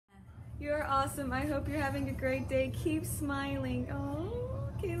You're awesome. I hope you're having a great day. Keep smiling. Oh,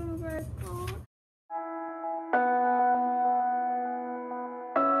 Caleb. Oh.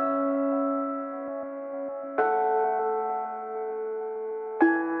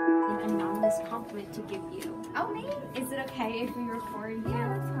 An anonymous compliment to give you. Oh, me? Is it okay if we record you?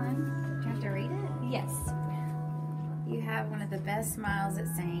 Yeah, that's fine. Do you have to read it? Yes. You have one of the best smiles at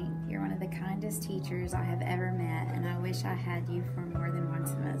St. You're one of the kindest teachers I have ever met, and I wish I had you for more than one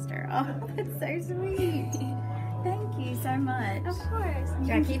semester. Oh, that's so sweet. Thank you so much. Of course.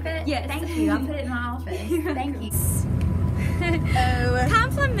 Should I keep it? Yes. Thank you. I'll put it in my office. Thank you.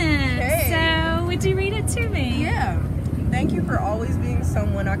 Compliment. Hey. So, would you read it to me? Yeah. Thank you for always being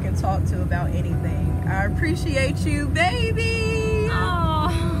someone I can talk to about anything. I appreciate you, baby. Aww.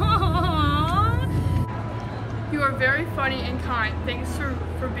 You are very funny and kind. Thanks for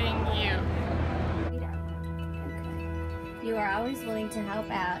being you. You are always willing to help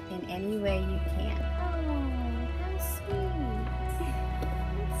out in any way you can. Oh, how sweet.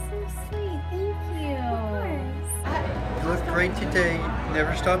 That's so sweet. Thank you. Of course. You look great today.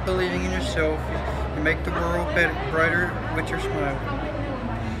 Never stop believing in yourself. You make the world better, brighter with your smile.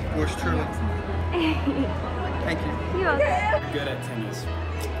 Yours truly. Thank you. You're welcome. Good at tennis.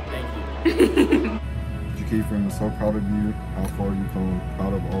 Thank you. Keith, I'm so proud of you, how far you've come,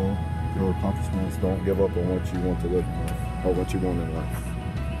 proud of all your accomplishments. Don't give up on what you want to live in, or what you want in life.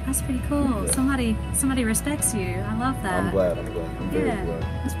 That's pretty cool. Yeah. Somebody respects you. I love that. I'm glad. I'm very glad.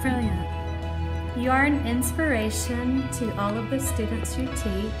 That's brilliant. You are an inspiration to all of the students you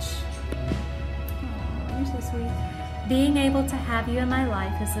teach. Oh, you're so sweet. Being able to have you in my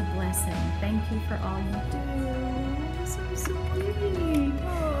life is a blessing. Thank you for all you do. Oh, so sweet.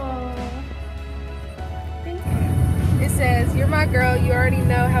 Oh. It says, you're my girl, you already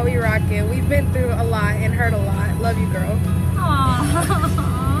know how we rock it. We've been through a lot and hurt a lot. Love you, girl. Aww.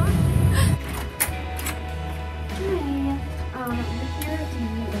 Hi. We're here to give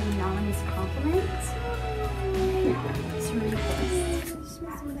you an anonymous compliment. Let's read this.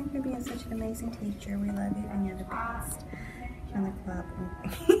 Thank you for being such an amazing teacher. We love you and you're the best. You're the club.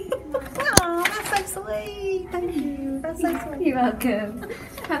 Oh, that's so sweet. Thank you. That's so sweet. You're welcome.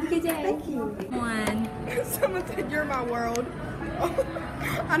 Have a good day. Thank you. One. Someone said, you're my world.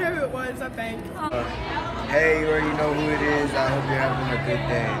 I know who it was, I think. Hey, you already know who it is. I hope you're having a good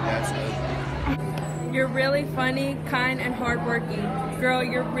day. That's good. You're really funny, kind, and hardworking. Girl,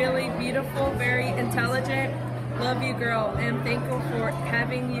 you're really beautiful, very intelligent. Love you, girl, and thankful for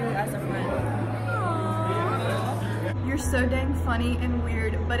having you as a friend. You're so dang funny and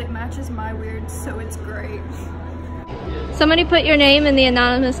weird, but it matches my weird, so it's great. Somebody put your name in the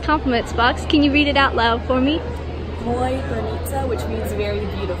anonymous compliments box. Can you read it out loud for me? Moy Granitza, which means very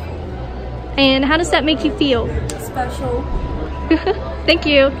beautiful. And how does that make you feel? Special. Thank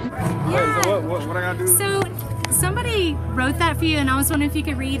you. Yeah. So what I gotta do? So somebody wrote that for you, and I was wondering if you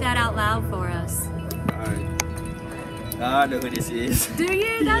could read that out loud for us. Alright. I know who this is. Do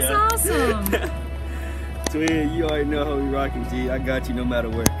you? That's awesome. Twin, you already know how we rockin', G. I got you no matter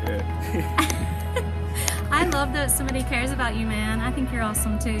what, girl. I love that somebody cares about you, man. I think you're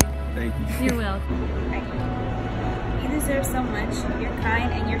awesome too. Thank you. You're welcome. You deserve so much. You're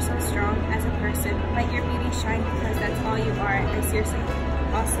kind and you're so strong as a person. Let your beauty shine because that's all you are. And seriously,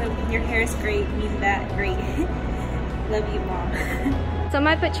 also, your hair is great. Mean that great. Love you, Mom.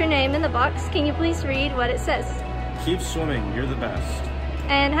 Somebody put your name in the box. Can you please read what it says? Keep swimming. You're the best.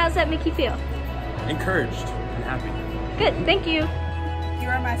 And how does that make you feel? Encouraged and happy. Good, thank you. You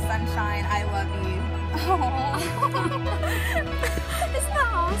are my sunshine. I love you. Isn't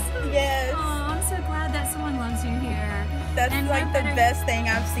that awesome? Yes. Oh, I'm so glad that someone loves you here. That's and like the best thing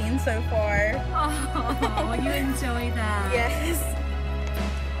I've seen so far. Oh, you enjoy that. Yes.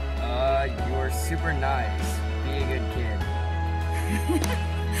 You're super nice. Be a good kid.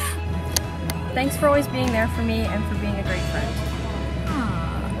 Thanks for always being there for me and for being a great friend.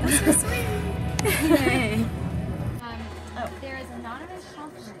 Aw, that's so sweet. Hey. There is an anonymous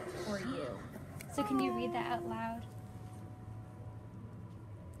compliment for you. So can you read that out loud?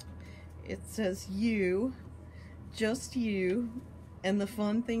 It says you, just you, and the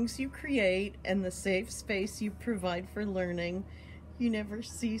fun things you create and the safe space you provide for learning. You never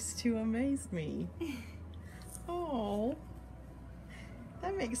cease to amaze me. Oh,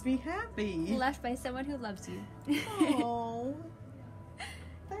 that makes me happy. Left by someone who loves you. Oh,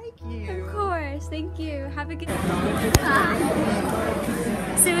 thank you. Of course, thank you. Have a good day.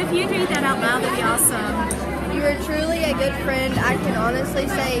 So if you'd read that out loud, that'd be awesome. You are truly a good friend. I can honestly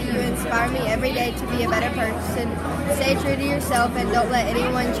say you inspire me every day to be a better person. Stay true to yourself and don't let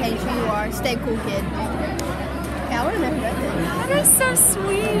anyone change who you are. Stay cool, kid. Yeah, I want to know who that is. That is so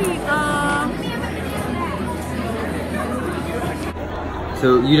sweet.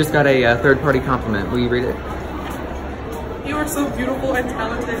 So you just got a third-party compliment. Will you read it? You are so beautiful and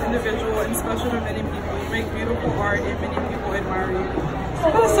talented individual and special to many people. You make beautiful art and many people admire you.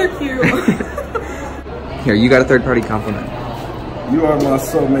 That's so cute. Here, you got a third-party compliment. You are my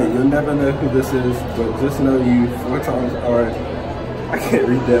soulmate. You'll never know who this is, but just know you 4 times are, I can't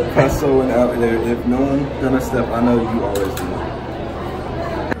read that, paso and out there. If no one gonna step, I know you always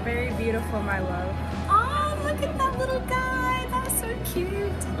do. Very beautiful, my love. Oh, look at that little guy. That's so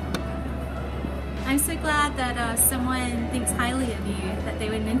cute. I'm so glad that someone thinks highly of you, that they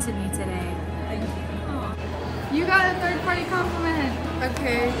would mention you today. Thank you. Oh. You got a third-party compliment.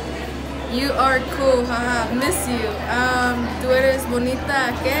 Okay. You are cool, haha. Miss you. Tú eres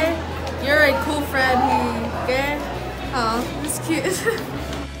bonita, ¿qué? You're a cool friend, ¿qué? Oh, it's cute.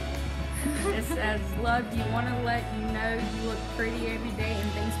 It says, love, you want to let you know you look pretty every day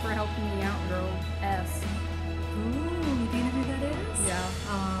and thanks for helping me out, girl. S. Ooh, do you know who that is? Yeah.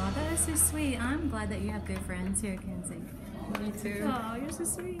 Aw, that is so sweet. I'm glad that you have good friends here, Kenzie. Me too. Oh, you're so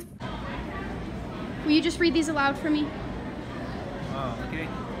sweet. Will you just read these aloud for me? Oh, okay.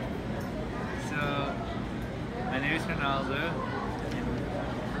 So, my name is Ronaldo.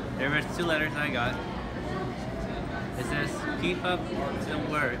 There were 2 letters I got. It says, keep up the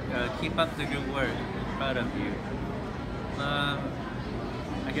work, keep up the good work. Proud of you.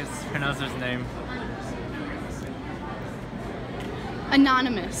 I guess pronounce his name.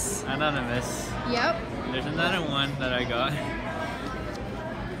 Anonymous. Anonymous. Yep. There's another one that I got.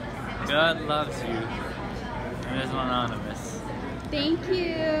 God loves you. And this one anonymous. Thank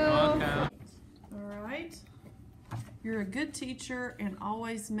you. Welcome. Alright. You're a good teacher and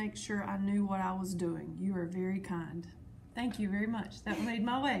always make sure I knew what I was doing. You are very kind. Thank you very much. That made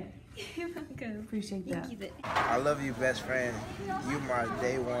my way. You're welcome. Appreciate that. I love you, best friend. You my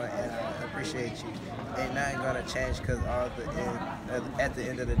day one, and I appreciate you. Ain't nothing gonna change because at the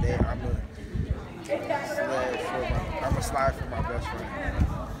end of the day, I'm a slide for my best friend.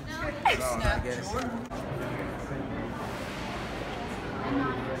 So, I guess.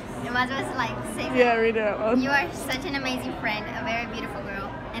 It was like saying, Yeah, read it out loud. You are such an amazing friend, a very beautiful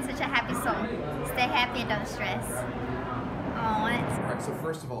girl, and such a happy soul. Stay happy and don't stress. Oh, that's... All right, so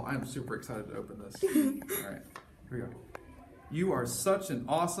first of all, I'm super excited to open this. All right, here we go. You are such an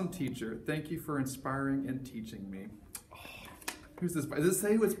awesome teacher. Thank you for inspiring and teaching me. Oh, who's this by? Does it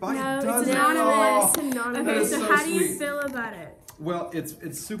say who it's by? No, it doesn't. it's anonymous. Oh, Okay, that is so how do you sweet. feel about it? Well,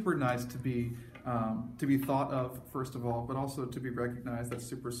 it's super nice to be thought of, first of all, but also to be recognized. That's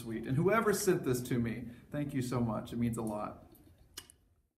super sweet. And whoever sent this to me, thank you so much. It means a lot.